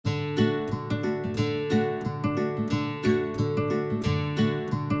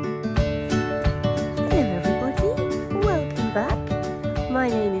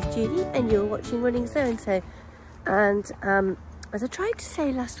Judy and you're watching Running So-and-so. And as I tried to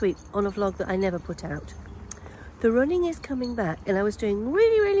say last week on a vlog that I never put out, the running is coming back and I was doing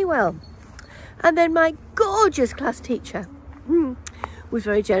really well. And then my gorgeous class teacher was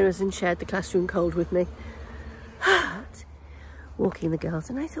very generous and shared the classroom cold with me. Walking the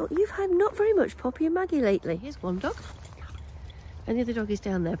girls, and I thought, you've had not very much Poppy and Maggie lately. Here's one dog. And the other dog is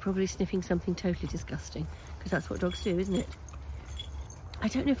down there, probably sniffing something totally disgusting, because that's what dogs do, isn't it? I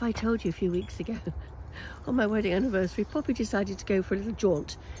don't know if I told you a few weeks ago, on my wedding anniversary, Poppy decided to go for a little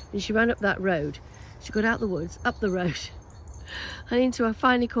jaunt, and she ran up that road. She got out the woods, up the road, and into a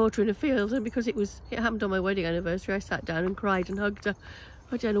finely quarter in a field, and because it happened on my wedding anniversary, I sat down and cried and hugged her.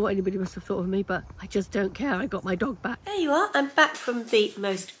 I don't know what anybody must have thought of me, but I just don't care. I got my dog back. There you are. I'm back from the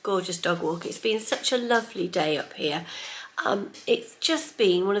most gorgeous dog walk. It's been such a lovely day up here. It's just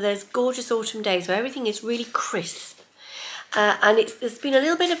been one of those gorgeous autumn days where everything is really crisp. And there's been a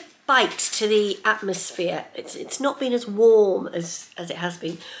little bit of bite to the atmosphere. It's not been as warm as it has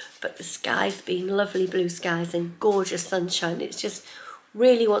been, but the sky's been lovely blue skies and gorgeous sunshine. It just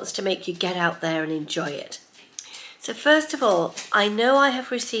really wants to make you get out there and enjoy it. So first of all, I know I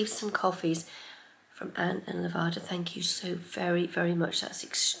have received some coffees from Anne and Lavada. Thank you so very much. That's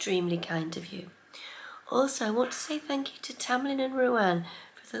extremely kind of you. Also, I want to say thank you to Tamlyn and Ruan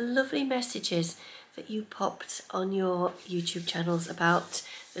for the lovely messages that you popped on your YouTube channels about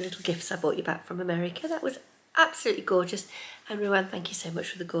the little gifts I brought you back from America. That was absolutely gorgeous. And Ruan, thank you so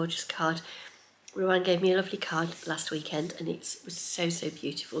much for the gorgeous card. Ruan gave me a lovely card last weekend and it was so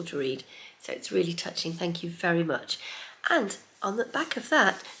beautiful to read. So it's really touching. Thank you very much. And on the back of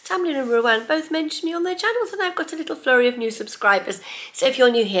that, Tamlyn and Ruan both mentioned me on their channels and I've got a little flurry of new subscribers. So if you're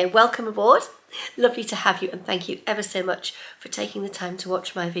new here, welcome aboard. Lovely to have you and thank you ever so much for taking the time to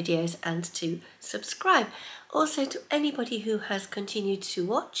watch my videos and to subscribe. Also to anybody who has continued to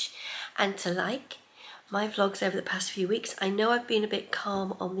watch and to like my vlogs over the past few weeks. I know I've been a bit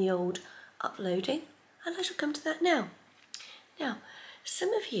calm on the old uploading and I shall come to that now. Now,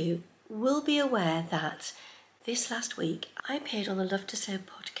 some of you will be aware that this last week I appeared on the Love to Sew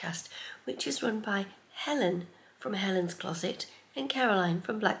podcast, which is run by Helen from Helens Closet and Caroline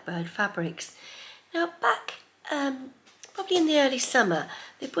from Blackbird Fabrics. Now back probably in the early summer,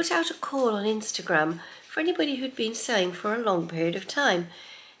 they put out a call on Instagram for anybody who'd been sewing for a long period of time.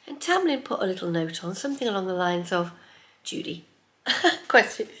 And Tamlyn put a little note on, something along the lines of, Judi,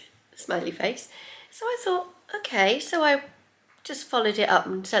 question, smiley face. So I thought, okay, so I just followed it up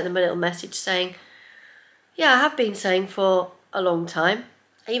and sent them a little message saying, yeah, I have been sewing for a long time.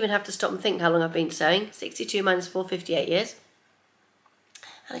 I even have to stop and think how long I've been sewing. 62 minus 4, 58 years.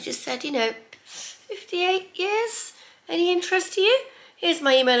 And I just said, you know, 58 years? Any interest to you? Here's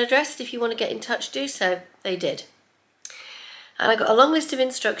my email address. If you want to get in touch, do so. They did. And I got a long list of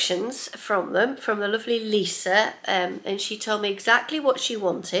instructions from them, from the lovely Lisa, and she told me exactly what she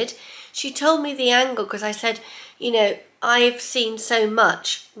wanted. She told me the angle, because I said, you know, I've seen so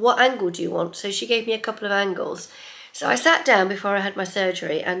much. What angle do you want? So she gave me a couple of angles. So I sat down before I had my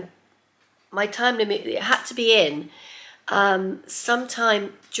surgery, and my time limit, it had to be in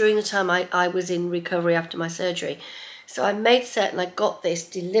sometime during the time I was in recovery after my surgery. So I made certain I got this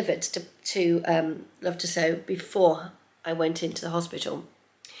delivered to Love to Sew before I went into the hospital.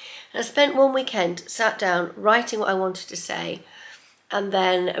 And I spent one weekend, sat down, writing what I wanted to say, and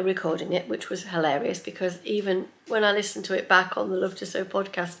then recording it, which was hilarious because even when I listened to it back on the Love to Sew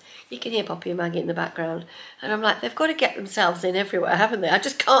podcast, you can hear Poppy and Maggie in the background. And I'm like, they've got to get themselves in everywhere, haven't they? I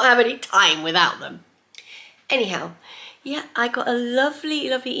just can't have any time without them. Anyhow, yeah, I got a lovely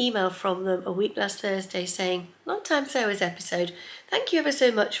email from them a week last Thursday saying, long time sewers episode. Thank you ever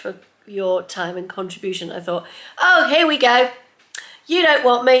so much for your time and contribution. I thought, oh, here we go. You don't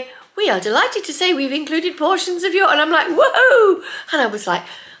want me. We are delighted to say we've included portions of your, and I'm like, whoa! And I was like,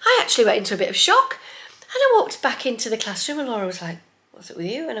 I actually went into a bit of shock. And I walked back into the classroom and Laura was like, what's it with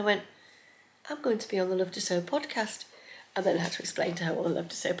you? And I went, I'm going to be on the Love to Sew podcast. And then I had to explain to her what the Love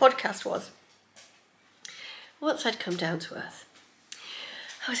to Sew podcast was. Once I'd come down to earth,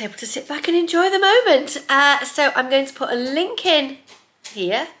 I was able to sit back and enjoy the moment. So I'm going to put a link in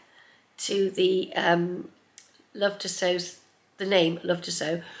here to the Love to Sew's, the name Love to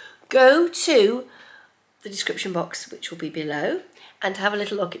Sew. Go to the description box, which will be below, and have a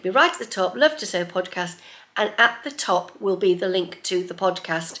little look. It'll be right at the top, Love to Sew podcast, and at the top will be the link to the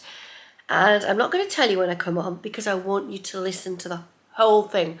podcast. And I'm not going to tell you when I come on because I want you to listen to the whole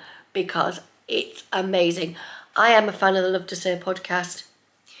thing because it's amazing. I am a fan of the Love to Sew podcast,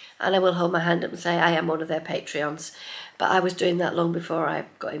 and I will hold my hand up and say I am one of their Patreons. But I was doing that long before I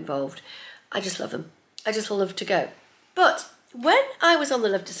got involved. I just love them. I just love to go. But when I was on the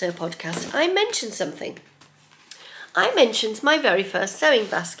Love to Sew podcast, I mentioned something. I mentioned my very first sewing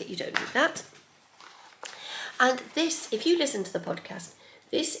basket. You don't need that. And this, if you listen to the podcast,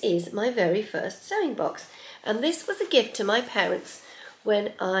 this is my very first sewing box. And this was a gift to my parents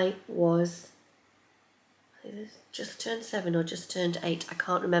when I was just turned 7 or just turned 8. I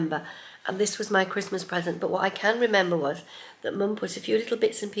can't remember. And this was my Christmas present. But what I can remember was that Mum put a few little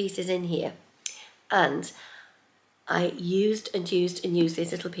bits and pieces in here. And I used and used and used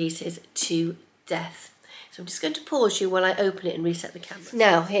these little pieces to death. So I'm just going to pause you while I open it and reset the camera.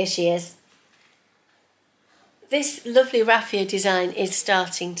 Now, here she is. This lovely raffia design is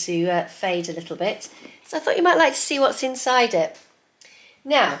starting to fade a little bit. So I thought you might like to see what's inside it.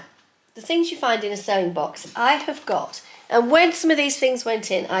 Now, the things you find in a sewing box, I have got, and when some of these things went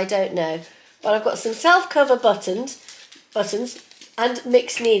in, I don't know, but I've got some self-cover buttons and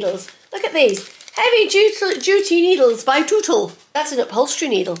mixed needles. Look at these, heavy duty needles by Tootle. That's an upholstery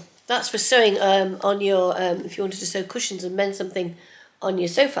needle. That's for sewing on your, if you wanted to sew cushions and mend something on your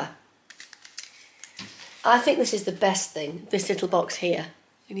sofa. I think this is the best thing, this little box here.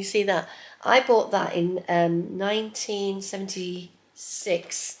 Can you see that? I bought that in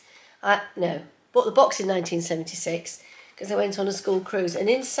 1976. Bought the box in 1976 because I went on a school cruise, and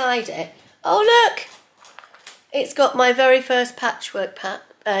inside it, oh look, it's got my very first patchwork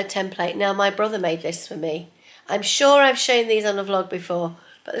template. Now my brother made this for me. I'm sure I've shown these on a vlog before,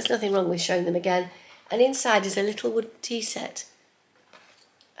 but there's nothing wrong with showing them again. And inside is a little wooden tea set,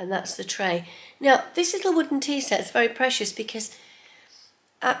 and that's the tray. Now this little wooden tea set is very precious because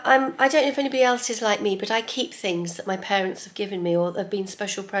I don't know if anybody else is like me, but I keep things that my parents have given me or have been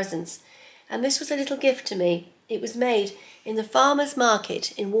special presents. And this was a little gift to me. It was made in the farmer's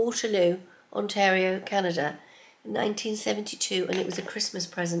market in Waterloo, Ontario, Canada, in 1972, and it was a Christmas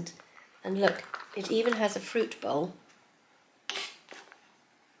present. And look, it even has a fruit bowl. I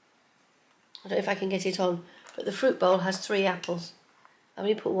don't know if I can get it on, but the fruit bowl has 3 apples. I'm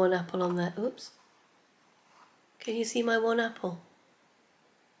going to put 1 apple on there. Oops. Can you see my 1 apple?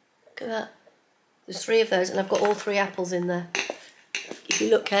 Look at that. There's 3 of those, and I've got all 3 apples in there. If you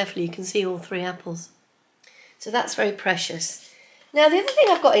look carefully, you can see all 3 apples. So that's very precious. Now, the other thing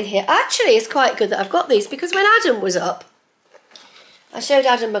I've got in here, actually, is quite good that I've got these, because when Adam was up, I showed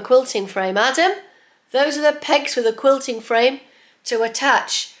Adam my quilting frame. Adam, those are the pegs for the quilting frame to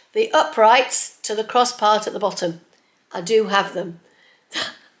attach the uprights to the cross part at the bottom. I do have them.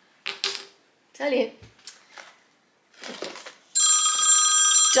 Tell you.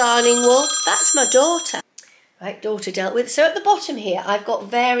 Darning wool, that's my daughter. Right, daughter dealt with. So at the bottom here, I've got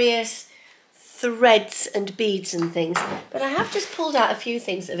various threads and beads and things, but I have just pulled out a few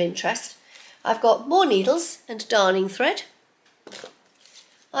things of interest. I've got more needles and darning thread.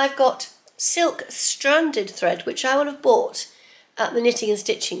 I've got silk stranded thread, which I would have bought at the knitting and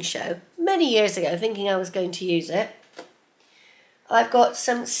stitching show many years ago, thinking I was going to use it. I've got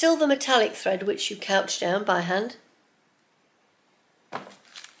some silver metallic thread, which you couch down by hand.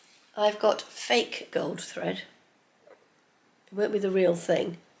 I've got fake gold thread. It won't be the real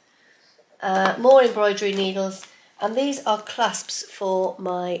thing. More embroidery needles, and these are clasps for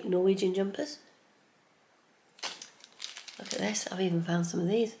my Norwegian jumpers. Look at this, I've even found some of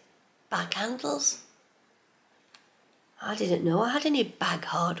these. Bag handles. I didn't know I had any bag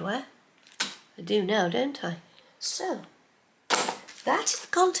hardware. I do now, don't I? So, that is the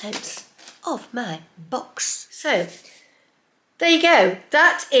contents of my box. So, there you go.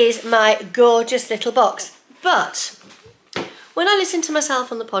 That is my gorgeous little box. But when I listened to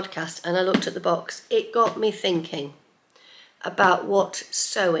myself on the podcast and I looked at the box, it got me thinking about what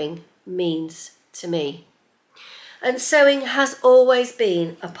sewing means to me. And sewing has always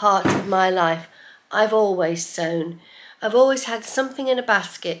been a part of my life. I've always sewn. I've always had something in a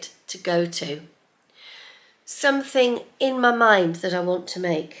basket to go to. Something in my mind that I want to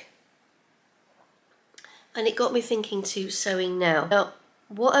make. And it got me thinking to sewing now. Now,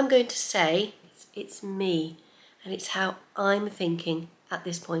 what I'm going to say, it's me, and it's how I'm thinking at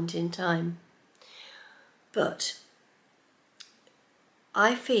this point in time. But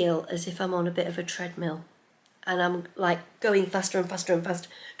I feel as if I'm on a bit of a treadmill, and I'm like going faster and faster and faster,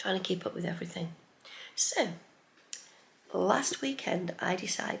 trying to keep up with everything. So, last weekend I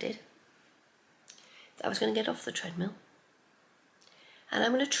decided that I was going to get off the treadmill, and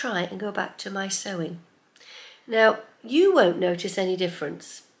I'm going to try and go back to my sewing. Now, you won't notice any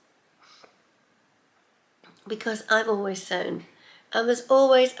difference because I've always sewn, and there's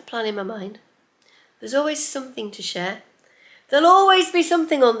always a plan in my mind. There's always something to share. There'll always be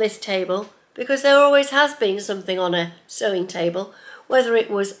something on this table because there always has been something on a sewing table, whether it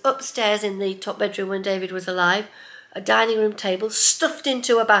was upstairs in the top bedroom when David was alive, a dining room table stuffed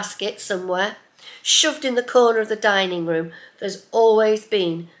into a basket somewhere, shoved in the corner of the dining room. There's always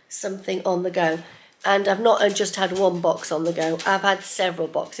been something on the go. And I've not just had one box on the go, I've had several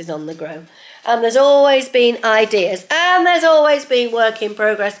boxes on the go. And there's always been ideas, and there's always been work in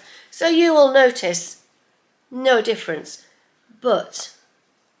progress. So you will notice no difference. But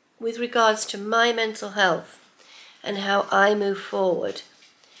with regards to my mental health and how I move forward,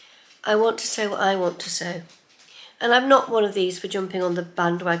 I want to sew what I want to sew. And I'm not one of these for jumping on the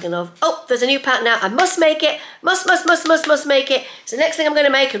bandwagon of, oh, there's a new pattern out, I must make it, must make it. It's the next thing I'm going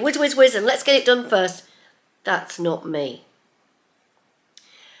to make, and whiz, and let's get it done first. That's not me.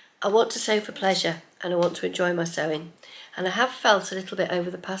 I want to sew for pleasure, and I want to enjoy my sewing. And I have felt a little bit over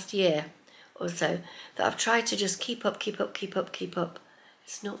the past year or so that I've tried to just keep up.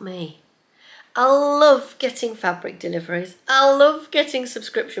 It's not me. I love getting fabric deliveries. I love getting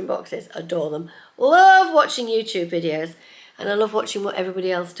subscription boxes. Adore them. Love watching YouTube videos. And I love watching what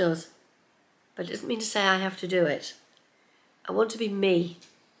everybody else does. But it doesn't mean to say I have to do it. I want to be me.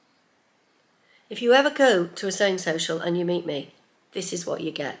 If you ever go to a sewing social and you meet me, this is what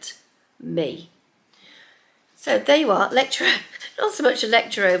you get. Me. So there you are. Lecture. Not so much a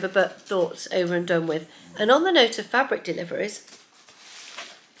lecture over, but thoughts over and done with. And on the note of fabric deliveries,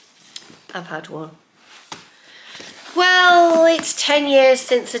 I've had one. Well, it's 10 years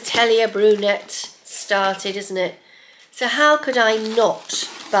since Atelier Brunette started, isn't it? So how could I not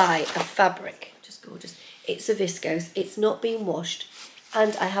buy a fabric? Just gorgeous. It's a viscose. It's not been washed.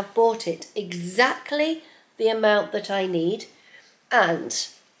 And I have bought it exactly the amount that I need. And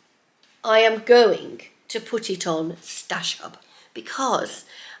I am going to put it on Stash Hub because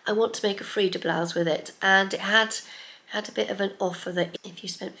I want to make a Frida blouse with it. And it had a bit of an offer that if you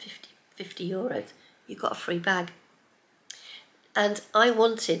spent 50 euros, you got a free bag. And I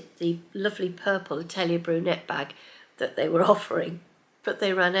wanted the lovely purple Atelier Brunette bag that they were offering, but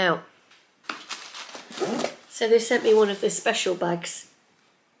they ran out. So they sent me one of the special bags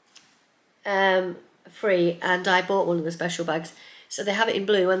free, and I bought one of the special bags. So they have it in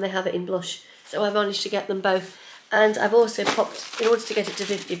blue and they have it in blush. So I managed to get them both. And I've also popped, in order to get it to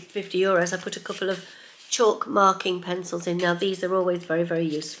 50 euros, I put a couple of chalk marking pencils in. Now these are always very, very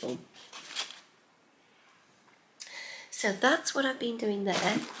useful. So that's what I've been doing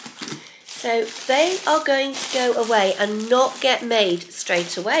there. So they are going to go away and not get made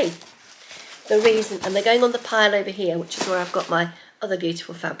straight away. The reason, and they're going on the pile over here, which is where I've got my other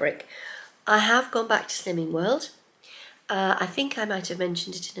beautiful fabric. I have gone back to Slimming World. I think I might have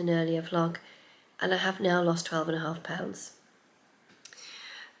mentioned it in an earlier vlog, and I have now lost 12.5 pounds.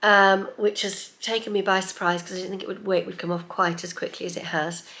 Which has taken me by surprise because I didn't think weight would come off quite as quickly as it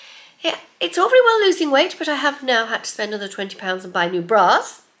has. Yeah, it's all very well losing weight, but I have now had to spend another £20 and buy new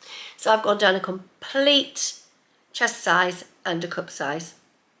bras. So I've gone down a complete chest size and a cup size.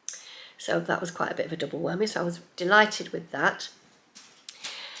 So that was quite a bit of a double whammy, so I was delighted with that.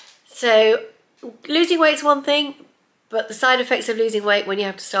 So losing weight's one thing, but the side effects of losing weight when you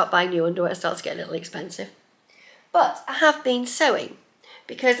have to start buying new underwear starts to get a little expensive. But I have been sewing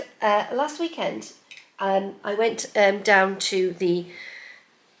because last weekend I went down to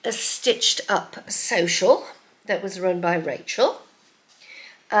a stitched up social that was run by Rachel,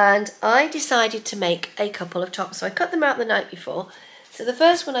 and I decided to make a couple of tops. So I cut them out the night before. So the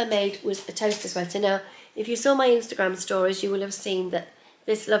first one I made was a toaster sweater. Now if you saw my Instagram stories, you will have seen that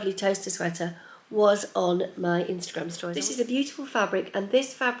this lovely toaster sweater was on my Instagram stories. This is a beautiful fabric, and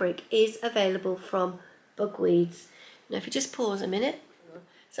this fabric is available from Bugweeds. Now if you just pause a minute.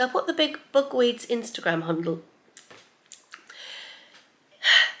 So I'll put the big Bugweeds Instagram handle.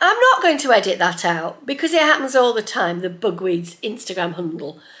 I'm not going to edit that out because it happens all the time, the Bugweeds Instagram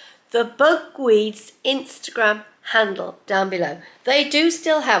handle. The Bugweeds Instagram handle down below. They do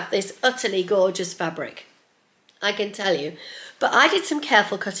still have this utterly gorgeous fabric, I can tell you. But I did some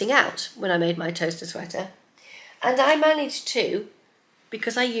careful cutting out when I made my toaster sweater. And I managed to,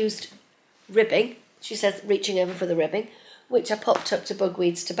 because I used ribbing, she says reaching over for the ribbing, which I popped up to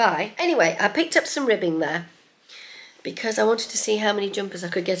Bugweeds to buy. Anyway, I picked up some ribbing there because I wanted to see how many jumpers I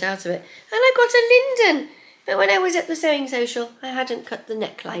could get out of it. And I got a Linden. But when I was at the sewing social, I hadn't cut the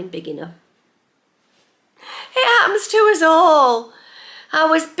neckline big enough. It happens to us all. I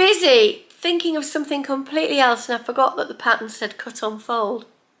was busy thinking of something completely else and I forgot that the pattern said cut on fold.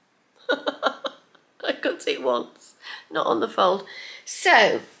 I cut it once, not on the fold.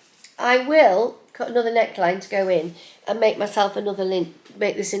 So I will cut another neckline to go in and make myself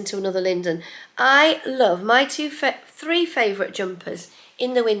make this into another Linden. I love my three favourite jumpers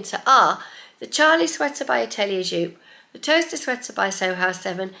in the winter are the Charlie sweater by Atelier Jupe, the toaster sweater by Sew House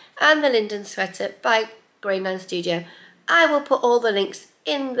 7, and the Linden sweater by Grainline Studio. I will put all the links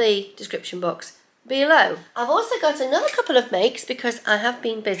in the description box below. I've also got another couple of makes because I have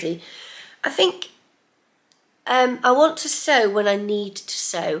been busy. I think I want to sew when I need to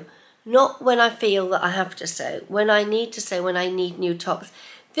sew, not when I feel that I have to sew. When I need to sew, when I need new tops.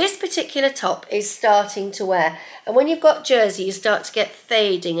 This particular top is starting to wear, and when you've got jersey you start to get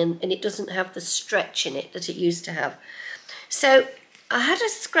fading and it doesn't have the stretch in it that it used to have. So I had a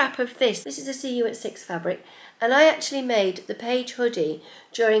scrap of this. This is a See You at 6 fabric, and I actually made the page hoodie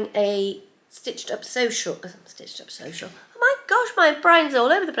during a stitched up social. Oh my gosh, my brain's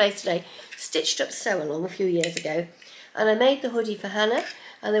all over the place today. Stitched up sew along a few years ago, and I made the hoodie for Hannah,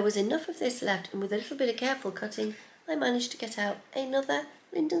 and there was enough of this left, and with a little bit of careful cutting I managed to get out another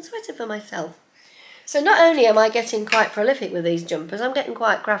Linden sweater for myself. So not only am I getting quite prolific with these jumpers, I'm getting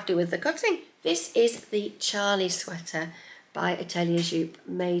quite crafty with the cutting. This is the Charlie sweater by Atelier Jupe,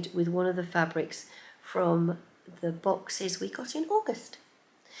 made with one of the fabrics from the boxes we got in August.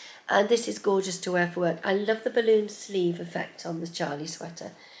 And this is gorgeous to wear for work. I love the balloon sleeve effect on the Charlie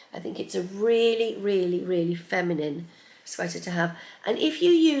sweater. I think it's a really, really, really feminine sweater to have. And if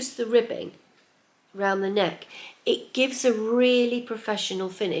you use the ribbing around the neck, it gives a really professional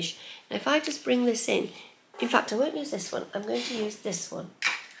finish. Now if I just bring this in fact I won't use this one, I'm going to use this one.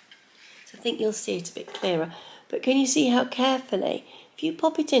 So I think you'll see it a bit clearer. But can you see how carefully, if you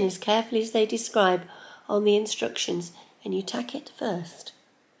pop it in as carefully as they describe on the instructions, and you tack it first,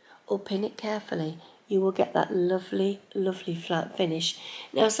 or pin it carefully, you will get that lovely, lovely flat finish.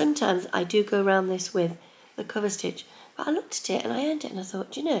 Now sometimes I do go around this with the cover stitch, but I looked at it and I earned it and I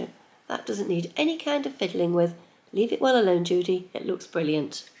thought, you know, that doesn't need any kind of fiddling with. Leave it well alone, Judi. It looks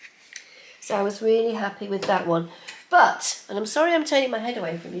brilliant. So I was really happy with that one. But, and I'm sorry I'm turning my head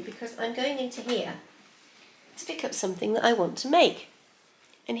away from you because I'm going into here to pick up something that I want to make.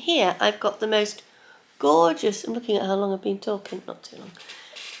 And here I've got the most gorgeous, I'm looking at how long I've been talking, not too long.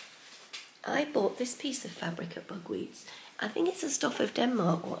 I bought this piece of fabric at Bugweeds. I think it's a Stuff of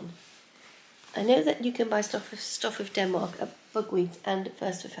Denmark one. I know that you can buy stuff of Denmark at Bugweeds and at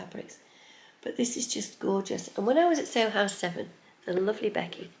First for Fabrics. But this is just gorgeous. And when I was at Sew House 7, the lovely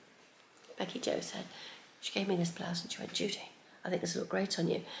Becky Jo said, she gave me this blouse and she went, Judi, I think this will look great on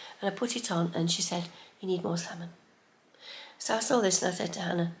you. And I put it on and she said, you need more salmon. So I saw this and I said to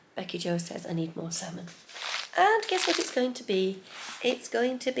Hannah, Becky Jo says I need more salmon. And guess what it's going to be? It's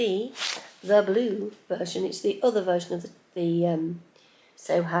going to be the blue version. It's the other version of the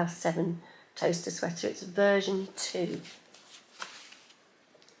Sew House 7 toaster sweater. It's version 2.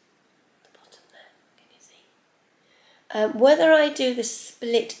 Whether I do the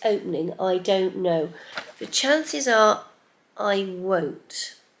split opening, I don't know. The chances are I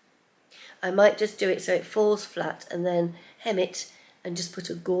won't. I might just do it so it falls flat and then hem it and just put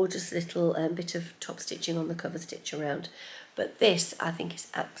a gorgeous little bit of top stitching on the cover stitch around. But this, I think, is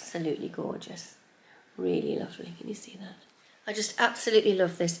absolutely gorgeous. Really lovely. Can you see that? I just absolutely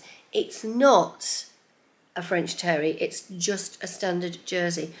love this. It's not a French terry, it's just a standard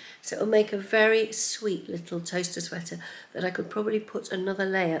jersey. So it'll make a very sweet little toaster sweater that I could probably put another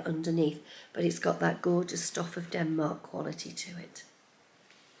layer underneath, but it's got that gorgeous Stuff of Denmark quality to it.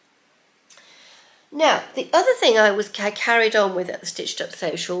 Now, the other thing I carried on with at the Stitched Up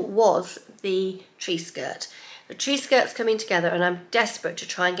Social was the tree skirt. The tree skirt's coming together and I'm desperate to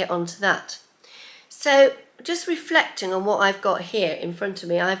try and get onto that. So just reflecting on what I've got here in front of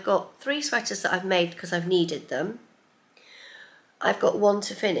me, I've got 3 sweaters that I've made because I've needed them. I've got 1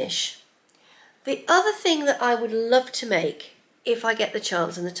 to finish. The other thing that I would love to make, if I get the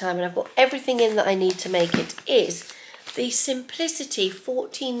chance and the time, and I've got everything in that I need to make it, is the Simplicity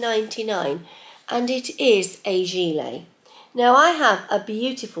 14.99, and it is a gilet. Now I have a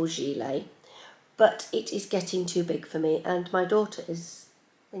beautiful gilet, but it is getting too big for me, and my daughter is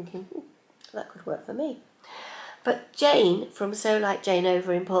thinking, that could work for me. But Jane from Sew Like Jane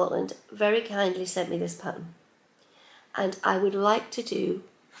over in Portland very kindly sent me this pattern. And I would like to do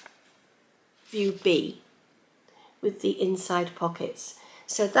view B with the inside pockets.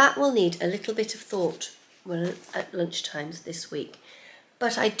 So that will need a little bit of thought at lunchtimes this week.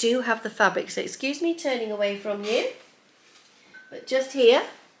 But I do have the fabric, so excuse me turning away from you. But just here,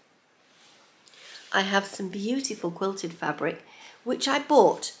 I have some beautiful quilted fabric, which I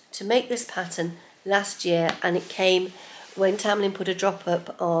bought to make this pattern last year, and it came when Tamlyn put a drop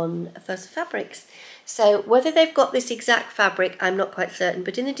up on First for Fabrics. So whether they've got this exact fabric, I'm not quite certain,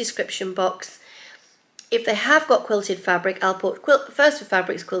 but in the description box, if they have got quilted fabric, I'll put First for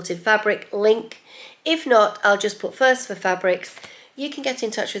Fabrics quilted fabric link. If not, I'll just put First for Fabrics. You can get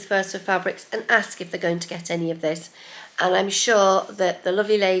in touch with First for Fabrics and ask if they're going to get any of this. And I'm sure that the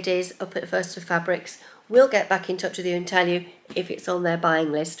lovely ladies up at First for Fabrics will get back in touch with you and tell you if it's on their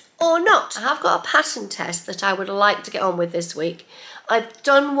buying list or not. I have got a pattern test that I would like to get on with this week. I've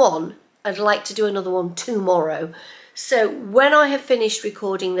done one. I'd like to do another one tomorrow. So when I have finished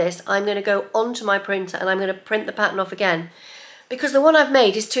recording this, I'm going to go onto my printer and I'm going to print the pattern off again, because the one I've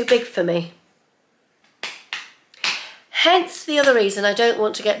made is too big for me. Hence the other reason I don't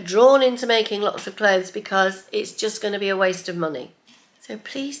want to get drawn into making lots of clothes, because it's just going to be a waste of money. So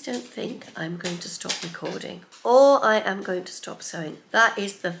please don't think I'm going to stop recording or I am going to stop sewing. That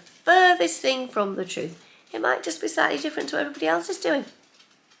is the furthest thing from the truth. It might just be slightly different to what everybody else is doing.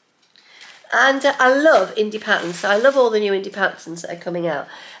 And I love indie patterns, so I love all the new indie patterns that are coming out.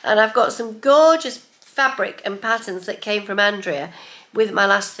 And I've got some gorgeous fabric and patterns that came from Andrea with my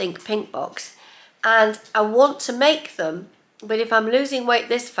last Think Pink box. And I want to make them, but if I'm losing weight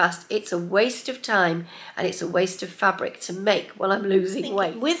this fast, it's a waste of time and it's a waste of fabric to make while I'm losing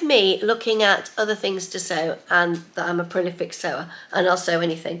weight. With me looking at other things to sew, and that I'm a prolific sewer and I'll sew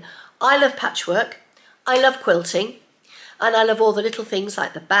anything, I love patchwork, I love quilting, and I love all the little things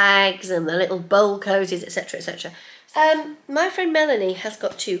like the bags and the little bowl cozies, etc, etc. My friend Melanie has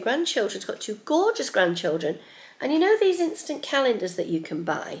got 2 grandchildren. She's got 2 gorgeous grandchildren. And you know these instant calendars that you can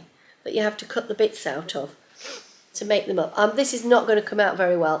buy, that you have to cut the bits out of to make them up? This is not going to come out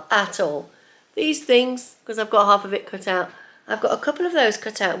very well at all. These things, because I've got half of it cut out, I've got a couple of those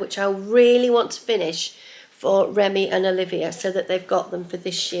cut out which I really want to finish for Remy and Olivia so that they've got them for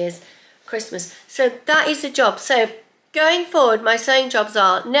this year's Christmas. So that is the job. So going forward, my sewing jobs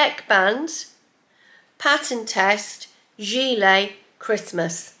are neckband, pattern test, gilet,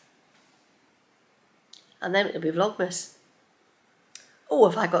 Christmas. And then it'll be Vlogmas. Oh,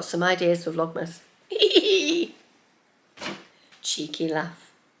 have I got some ideas for Vlogmas? Cheeky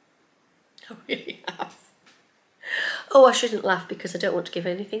laugh. I really have. Oh, I shouldn't laugh because I don't want to give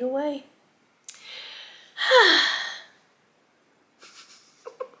anything away.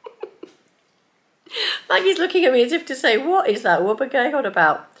 Maggie's looking at me as if to say, what is that woman going on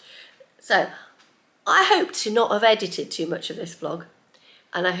about? So, I hope to not have edited too much of this vlog,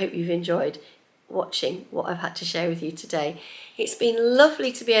 and I hope you've enjoyed watching what I've had to share with you today. It's been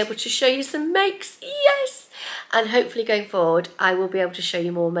lovely to be able to show you some makes, yes! And hopefully going forward, I will be able to show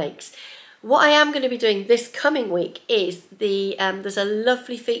you more makes. What I am going to be doing this coming week is there's a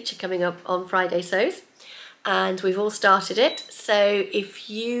lovely feature coming up on Friday Sews, and we've all started it. So if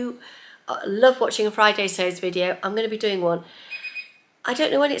you love watching a Friday Sews video, I'm going to be doing one. I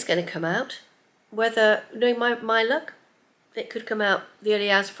don't know when it's going to come out, whether, knowing my luck, it could come out the early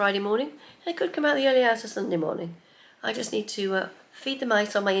hours of Friday morning, and it could come out the early hours of Sunday morning. I just need to feed the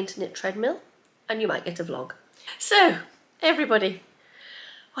mice on my internet treadmill, and you might get a vlog. So, everybody,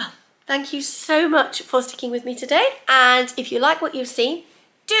 well, thank you so much for sticking with me today, and if you like what you've seen,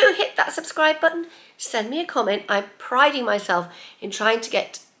 do hit that subscribe button, send me a comment. I'm priding myself in trying to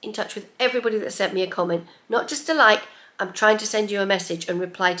get in touch with everybody that sent me a comment, not just a like. I'm trying to send you a message and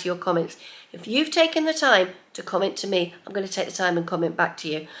reply to your comments. If you've taken the time to comment to me, I'm going to take the time and comment back to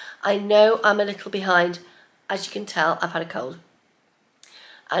you. I know I'm a little behind. As you can tell, I've had a cold.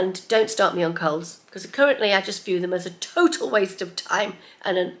 And don't start me on colds, because currently I just view them as a total waste of time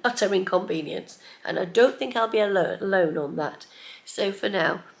and an utter inconvenience. And I don't think I'll be alone on that. So for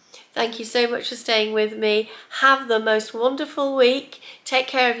now, thank you so much for staying with me. Have the most wonderful week. Take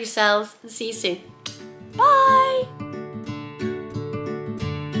care of yourselves and see you soon. Bye!